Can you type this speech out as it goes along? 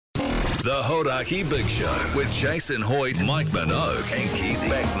The Hodaki Big Show with Jason Hoyt, Mike Minogue, and Keezy.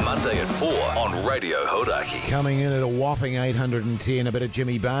 Back Monday at 4 on Radio Hodaki. Coming in at a whopping 810, a bit of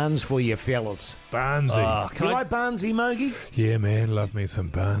Jimmy Barnes for you fellas. Barnesy. You like Barnesy, Mogi? Yeah, man, love me some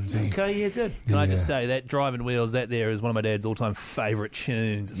Barnesy. Okay, yeah, good. Can I just say that Driving Wheels, that there is one of my dad's all-time favourite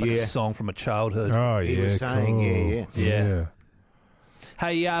tunes. It's like a song from my childhood. Oh, yeah, He was saying, cool. Yeah.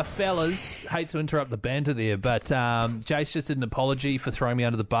 Hey, fellas, hate to interrupt the banter there, but Jace just did an apology for throwing me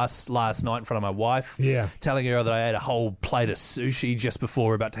under the bus last night in front of my wife. Yeah. Telling her that I ate a whole plate of sushi just before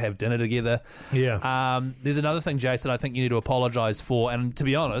we're about to have dinner together. Yeah. There's another thing, Jace, that I think you need to apologise for, and to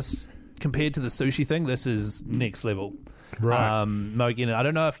be honest, compared to the sushi thing, this is next level. Right. Mogi, I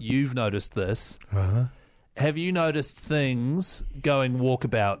don't know if you've noticed this. Uh-huh. Have you noticed things going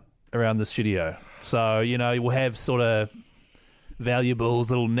walkabout around the studio? So, we'll have sort of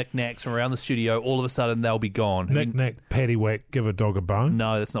valuables, little knickknacks from around the studio. All of a sudden, they'll be gone. Knick-knack, paddywhack, give a dog a bone.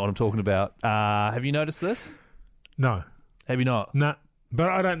 No, that's not what I'm talking about. Have you noticed this? No. Have you not? Nah. But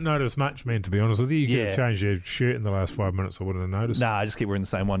I don't notice much, man, to be honest with you. You could have changed your shirt in the last 5 minutes. I wouldn't have noticed. Nah, I just keep wearing the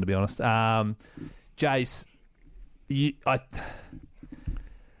same one, to be honest. Jace,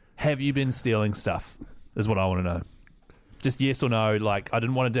 have you been stealing stuff, is what I want to know. Just yes or no. Like, I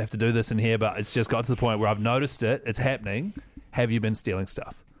didn't want to have to do this in here, but it's just got to the point where I've noticed it. It's happening. Have you been stealing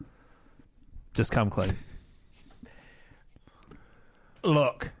stuff? Just come clean.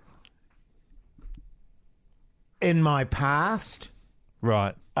 Look, in my past,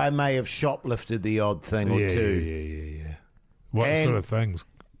 Right. I may have shoplifted the odd thing or two. Yeah. What sort of things?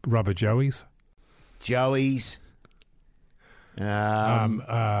 Rubber joeys? Joey's. Sort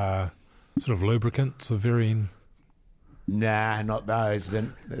of lubricants of varying... Nah, not those.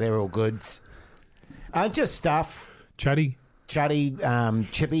 They're all goods. Just stuff. Chuddy? Chuddy,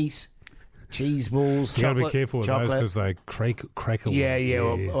 chippies, cheese balls. You got to be careful with those because they crackle. Yeah.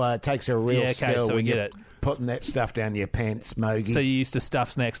 Well, it takes a real skill so we when get you're it. putting that stuff down your pants, Mogi. So you used to stuff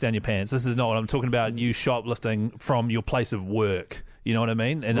snacks down your pants. This is not what I'm talking about. You shoplifting from your place of work. You know what I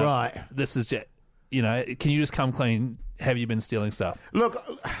mean? And right. This is just, can you just come clean? Have you been stealing stuff? Look,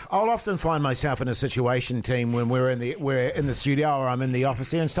 I'll often find myself in a situation, team, when we're in the studio or I'm in the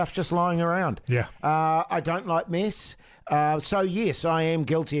office here and stuff's just lying around. Yeah. I don't like mess. So yes, I am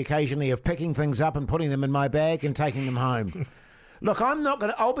guilty occasionally of picking things up and putting them in my bag and taking them home. Look,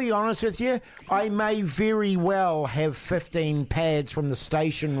 I'll be honest with you, I may very well have 15 pads from the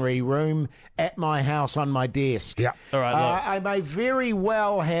stationery room at my house on my desk. Yeah. All right, look. I may very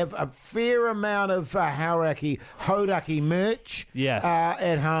well have a fair amount of Hodaki merch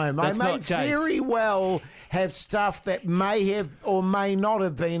at home. That's I may not Jace. very well have stuff that may have or may not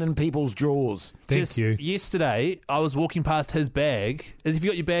have been in people's drawers. Thank you. Yesterday, I was walking past his bag. Have you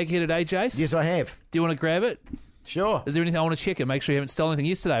got your bag here today, Jace? Yes, I have. Do you want to grab it? Sure. Is there anything I want to check and make sure you haven't stolen anything?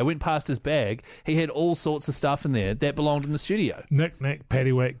 Yesterday, I went past his bag. He had all sorts of stuff in there that belonged in the studio. Knick-knack,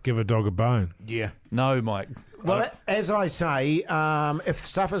 paddywhack, give a dog a bone. Yeah. No, Mike. Well, as I say, if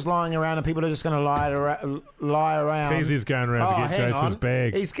stuff is lying around and people are just going to lie around... Keezy's going around to get hang Jason's on.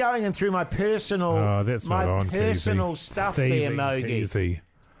 bag. He's going in through my personal... Oh, that's not on, personal Keezy. stuff Thieving, there, Mogi. Keezy.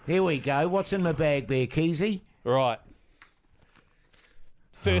 Here we go. What's in my bag there, Keezy? Right.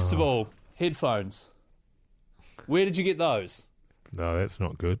 First of all, headphones. Where did you get those? No, that's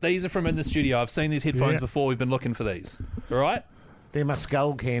not good. These are from in the studio. I've seen these headphones before. We've been looking for these. All right? They're my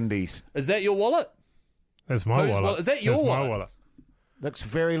skull candies. Is that your wallet? That's my Whose wallet. wallet? Is that your That's wallet? my wallet. Looks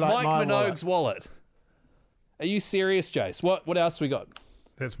very like Mike my Minogue's wallet. Are you serious, Jace? What else we got?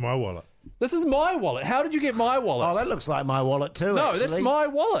 That's my wallet. This is my wallet. How did you get my wallet? Oh, that looks like my wallet too, No, actually. that's my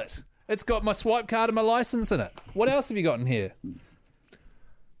wallet. It's got my swipe card and my license in it. What else have you got in here?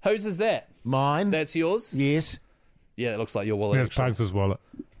 Whose is that? Mine? That's yours? Yes. Yeah, it looks like your wallet. That's actually. Pugs' wallet.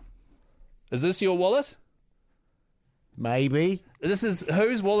 Is this your wallet? Maybe.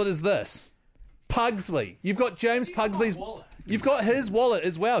 Whose wallet is this? Pugsley. You've got James Pugsley's wallet. You've got his wallet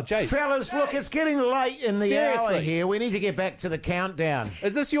as well, Jace. Fellas, look, it's getting late in the Seriously. hour here. We need to get back to the countdown.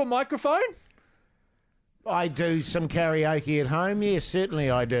 Is this your microphone? I do some karaoke at home. Yes, certainly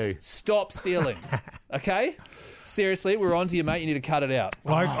I do. Stop stealing. Okay? Seriously, we're on to you, mate. You need to cut it out.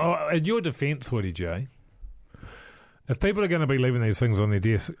 Like, in your defence, Woody J, if people are going to be leaving these things on their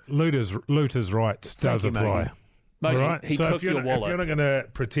desk, looters' rights does Thank you, apply. Maggie. Mate, Right? he So took if you're your not- wallet. If you're not going to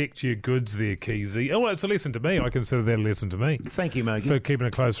protect your goods there, Keezy, well, it's a lesson to me. I consider that a lesson to me Thank you, Mogi. for keeping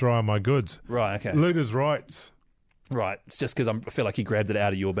a closer eye on my goods. Right, okay. Looters' rights. Right. It's just because I feel like he grabbed it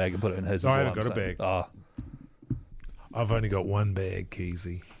out of your bag and put it in his I as well. haven't got a saying. bag. Oh. I've only got one bag,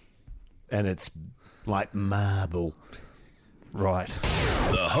 Keezy. And it's like marble. Right.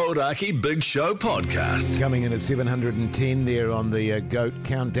 The Hodaki Big Show podcast. Coming in at 710 there on the GOAT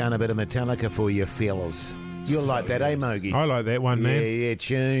countdown, a bit of Metallica for you fellas. You'll like that, eh, Mogi? I like that one, man. Yeah,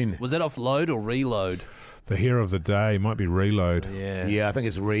 tune. Was that off load or reload? The hero of the day might be Reload. Yeah. Yeah, I think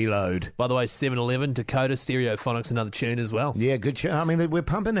it's Reload. By the way, 7-Eleven, Dakota, Stereophonics, another tune as well. Yeah, good tune. I mean, we're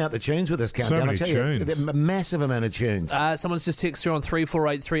pumping out the tunes with this countdown. many I tell tunes. You, a massive amount of tunes. Someone's just texted through on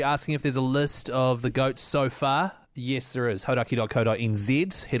 3483 asking if there's a list of the GOATs so far. Yes, there is.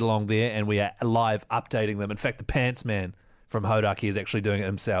 Hodaki.co.nz. Head along there and we are live updating them. In fact, the Pants Man from Hodaki is actually doing it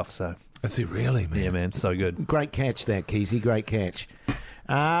himself. So, Is he really, man? yeah, man, so good. Great catch, that Keezy. Great catch.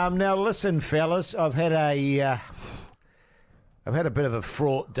 Now, listen, fellas, I've had a bit of a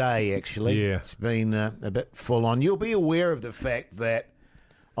fraught day, actually. Yeah. It's been a bit full on. You'll be aware of the fact that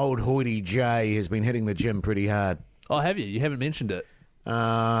old Hoity J has been hitting the gym pretty hard. Oh, have you? You haven't mentioned it.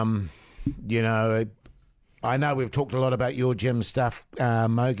 You know, I know we've talked a lot about your gym stuff,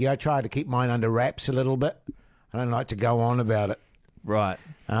 Mogi. I try to keep mine under wraps a little bit. I don't like to go on about it. Right.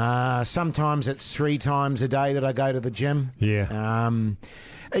 Sometimes it's 3 times a day that I go to the gym. Yeah.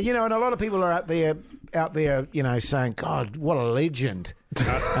 You know, and a lot of people are out there, you know, saying, God, what a legend.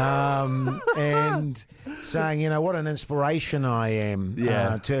 And saying, you know, what an inspiration I am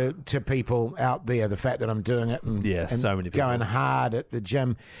to people out there, the fact that I'm doing it and, Yeah, and so many people. going hard at the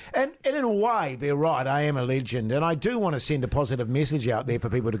gym. And in a way, they're right, I am a legend. And I do want to send a positive message out there for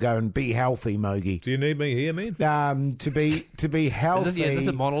people to go and be healthy, Mogi. Do you need me here, man? To be healthy. Is this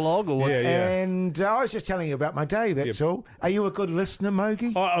a monologue or what's Yeah. And I was just telling you about my day, that's all. Are you a good listener,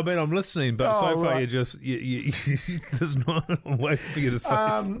 Mogi? I mean, I'm listening, but so far right. you just there's not a way for you to say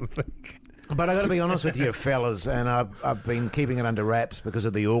something. But I got to be honest with you, fellas, and I've been keeping it under wraps because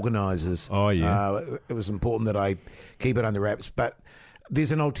of the organisers. Oh, yeah. It was important that I keep it under wraps, but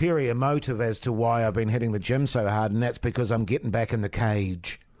there's an ulterior motive as to why I've been hitting the gym so hard, and that's because I'm getting back in the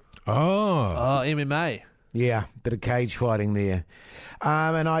cage. Oh, MMA. Yeah, bit of cage fighting there.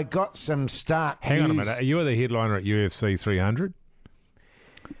 And I got some stark hang on a news. minute. Are you the headliner at UFC 300?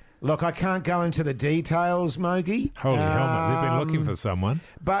 Look, I can't go into the details, Mogi. Holy hell, mate. They've been looking for someone.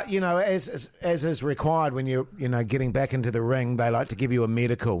 But, you know, as is required when you're, you know, getting back into the ring, they like to give you a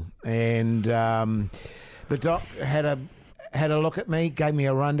medical. And the doc had a look at me, gave me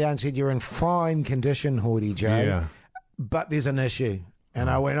a rundown, said, you're in fine condition, Hoity J. Yeah. But there's an issue.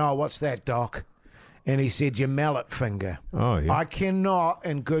 And I went, oh, what's that, doc? And he said, your mallet finger. Oh, yeah. I cannot,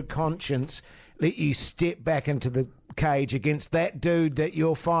 in good conscience, let you step back into the cage against that dude that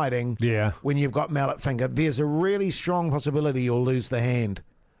you're fighting when you've got mallet finger. There's a really strong possibility you'll lose the hand.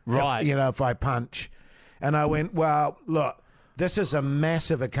 Right. If I punch. And I went, well, look, this is a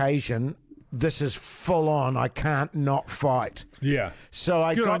massive occasion. This is full on. I can't not fight. Yeah. So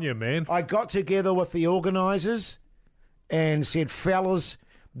I Good got, on you, man. I got together with the organisers and said, fellas,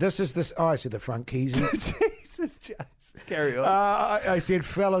 this is this. Oh, I said the front keys. Jesus, James. Carry on. I said,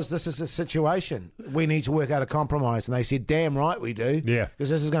 fellas, this is a situation. We need to work out a compromise. And they said, damn right we do. Yeah. Because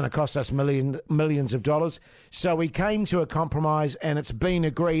this is going to cost us millions of dollars. So we came to a compromise and it's been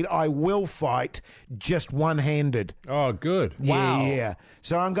agreed I will fight just one-handed. Oh, good. Wow. Yeah.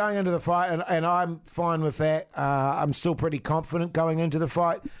 So I'm going into the fight and I'm fine with that. I'm still pretty confident going into the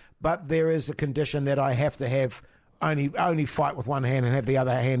fight. But there is a condition that I have to have only fight with one hand and have the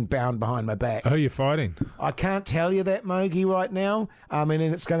other hand bound behind my back. Who are you fighting? I can't tell you that, Mogi, right now. And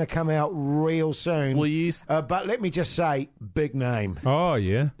it's going to come out real soon. Will you? But let me just say, big name. Oh,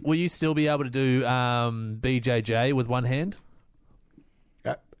 yeah. Will you still be able to do BJJ with one hand?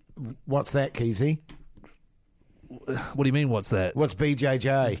 What's that, Keezy? What do you mean? What's that? What's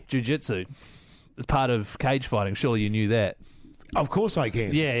BJJ? Jiu-jitsu. It's part of cage fighting. Surely you knew that. Of course I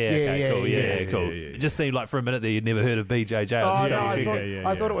can. Yeah, okay, cool. Yeah, cool. yeah. It just seemed like for a minute there you'd never heard of BJJ. Oh, no, Yeah,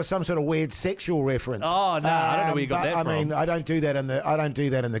 I thought it was some sort of weird sexual reference. Oh, no, I don't know where you got but, that from. I mean, I don't do that in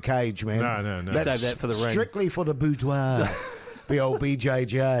the cage, man. No. That's Save that for the ring. Strictly for the boudoir. The old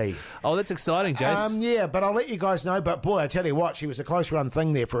BJJ. Oh, that's exciting, Jace. Yeah, but I'll let you guys know. But boy, I tell you what, she was a close run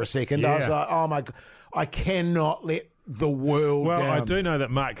thing there for a second. I was Yeah. like, oh my, I cannot let the world Well, down. I do know that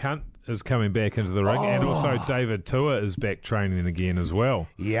Mark Hunt is coming back into the ring, and also David Tua is back training again as well.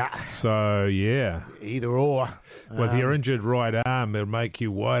 Yeah, So, yeah, either or. with your injured right arm, it'll make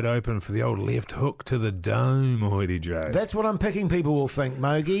you wide open for the old left hook to the dome, Hoity J. That's what I'm picking. People will think,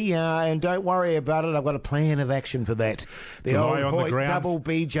 Mogi, and don't worry about it. I've got a plan of action for that. The Lie old on the Hoyt ground. double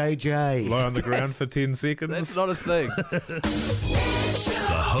BJJ. Lie on the ground for 10 seconds. That's not a thing.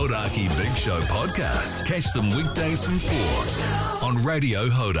 The Hodaki Big Show podcast. Catch them weekdays from 4 on on Radio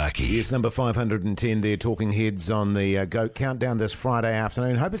Hodaki. Yes, number 510 there, Talking Heads on the GOAT Countdown this Friday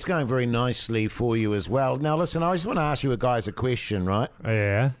afternoon. Hope it's going very nicely for you as well. Now, listen, I just want to ask you guys a question, right?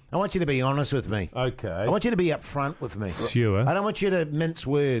 Yeah. I want you to be honest with me. Okay. I want you to be upfront with me. Sure. I don't want you to mince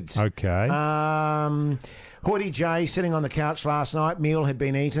words. Okay. Hoity J sitting on the couch last night. Meal had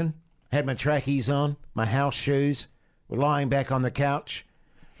been eaten. Had my trackies on, my house shoes. We're lying back on the couch.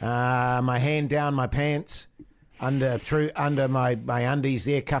 My hand down my pants. Under my undies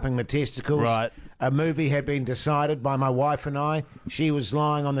there, cupping my testicles. Right. A movie had been decided by my wife and I. She was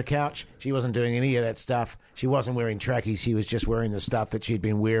lying on the couch. She wasn't doing any of that stuff. She wasn't wearing trackies. She was just wearing the stuff that she'd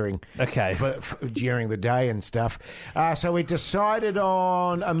been wearing during the day and stuff. So we decided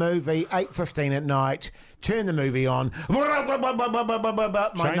on a movie, 8:15 at night. Turn the movie on. Chainsaw.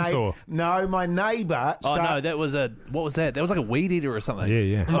 My neighbour... Oh, no, that was what was that? That was like a weed eater or something.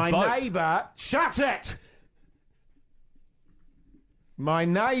 Yeah. My boat. neighbour... Shut it! My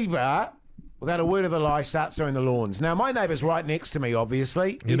neighbour, without a word of a lie, starts doing the lawns. Now, my neighbour's right next to me,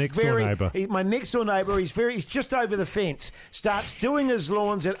 obviously. Your next-door neighbour. My next-door neighbour, he's just over the fence, starts doing his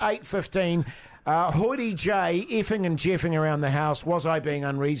lawns at 8:15. Hoity J effing and jeffing around the house. Was I being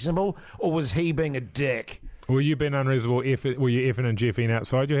unreasonable, or was he being a dick? Were you being unreasonable? Were you effing and jeffing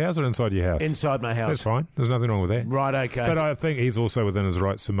outside your house or inside your house? Inside my house. That's fine. There's nothing wrong with that. Right, okay. But I think he's also within his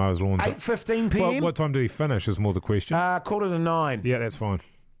rights to mow his lawns. 8:15 p.m.? Well, what time did he finish is more the question. 8:45. Yeah, that's fine.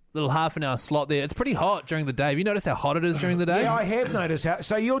 Little half an hour slot there. It's pretty hot during the day. Have you noticed how hot it is during the day? Yeah, I have noticed how.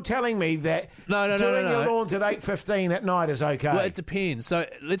 So you're telling me that No. doing your lawns at 8:15 at night is okay? Well, it depends. So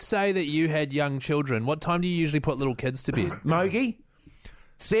let's say that you had young children. What time do you usually put little kids to bed? Mogi?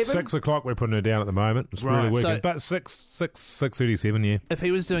 7? 6 o'clock, we're putting her down at the moment. It's Right. really working. So- But 6:37, yeah. If he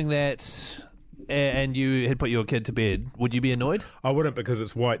was doing that and you had put your kid to bed, would you be annoyed? I wouldn't, because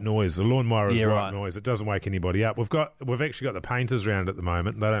it's white noise. The lawnmower is Yeah, white right. noise. It doesn't wake anybody up. We've actually got the painters round at the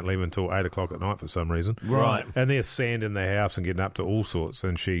moment. They don't leave until 8 o'clock at night for some reason. Right. And there's sand in the house and getting up to all sorts,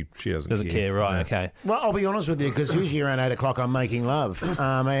 and she doesn't Care, right? No. Okay. Well, I'll be honest with you, because usually around 8 o'clock I'm making love.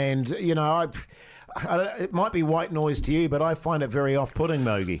 And, you know, it might be white noise to you, but I find it very off-putting,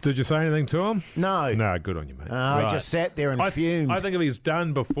 Mogi. Did you say anything to him? No. No, good on you, mate. I just sat there and fumed. I think if he's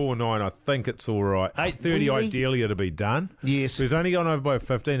done before 9, I think it's all right. 8:30, Really? ideally, it'll be done. Yes. So he's only gone over by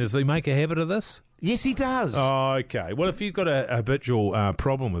 15. Does he make a habit of this? Yes, he does. Oh, okay. Well, if you've got a habitual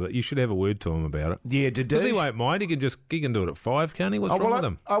problem with it, you should have a word to him about it. Yeah, Because he won't mind. He can do it at 5, can't he? What's wrong with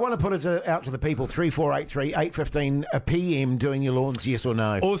him? I want to put it out to the people, 3483 8:15 p.m. doing your lawns, yes or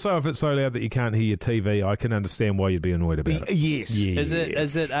no? Also, if it's so loud that you can't hear your TV, I can understand why you'd be annoyed about it. Yes. Yeah.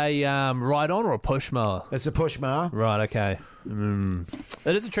 Is it a ride-on or a push mower? It's a push mower. Right, okay.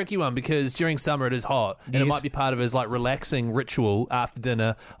 It is a tricky one because during summer it is hot, and Yes. it might be part of his like relaxing ritual after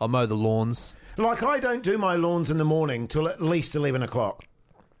dinner. I'll mow the lawns. Like, I don't do my lawns in the morning till at least 11 o'clock.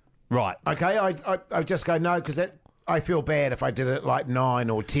 Right. Okay, I just go, no, because I feel bad if I did it at like 9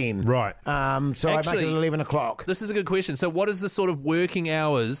 or 10. Right. So I make Actually, it 11 o'clock. This is a good question. So what is the sort of working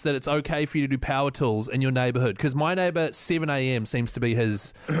hours that it's okay for you to do power tools in your neighbourhood? Because my neighbour, 7 a.m. seems to be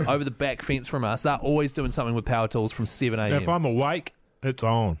his over the back fence from us. They're always doing something with power tools from 7 a.m. If I'm awake, it's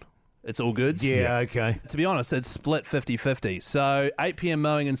on. It's all good? Yeah, okay. To be honest, it's split 50-50. So 8 p.m.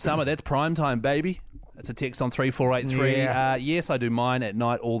 mowing in summer, that's prime time, baby. That's a text on 3483. Yeah. Yes, I do mine at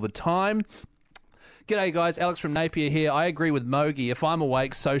night all the time. G'day, guys. Alex from Napier here. I agree with Mogi. If I'm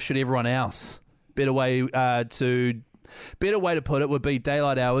awake, so should everyone else. Better way to put it would be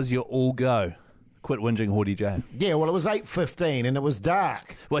daylight hours, you all go. Quit whinging, Hoity J. Yeah, well, it was 8:15 and it was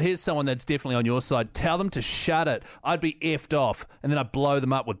dark. Well, here's someone that's definitely on your side. Tell them to shut it. I'd be effed off, and then I'd blow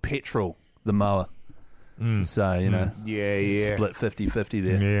them up with petrol, the mower. So, you know, Yeah. split 50-50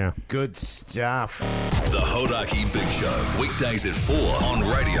 there. Yeah. Good stuff. The Hodaki Big Show, weekdays at 4 on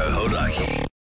Radio Hodaki.